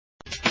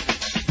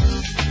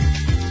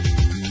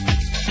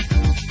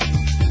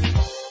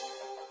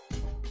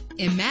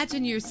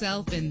Imagine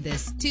yourself in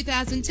this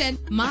 2010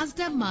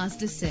 Mazda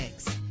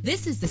MAZDA6.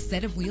 This is the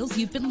set of wheels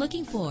you've been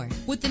looking for,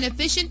 with an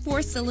efficient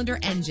 4-cylinder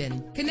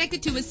engine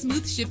connected to a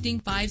smooth shifting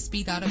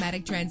 5-speed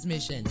automatic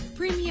transmission.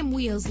 Premium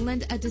wheels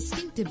lend a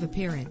distinctive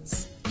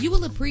appearance. You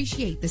will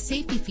appreciate the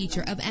safety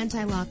feature of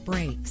anti-lock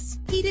brakes.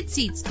 Heated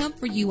seats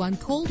comfort you on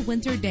cold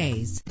winter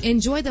days.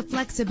 Enjoy the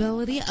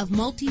flexibility of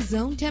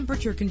multi-zone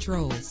temperature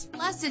controls.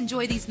 Plus,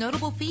 enjoy these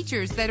notable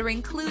features that are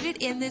included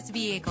in this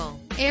vehicle: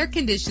 air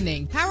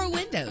conditioning, power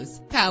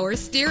windows, power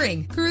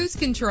steering, cruise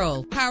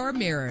control, power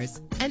mirrors,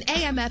 an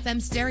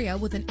AM/FM stereo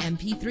with an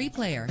MP3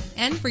 player.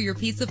 And for your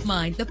peace of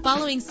mind, the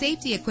following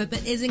safety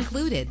equipment is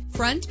included: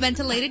 front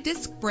ventilated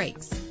disc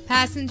brakes,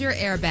 passenger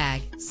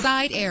airbag,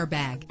 side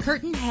airbag,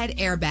 curtain head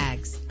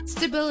airbags,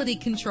 stability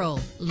control.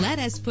 Let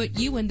us put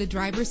you in the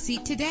driver's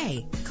seat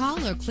today.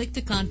 Call or click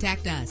to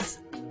contact us.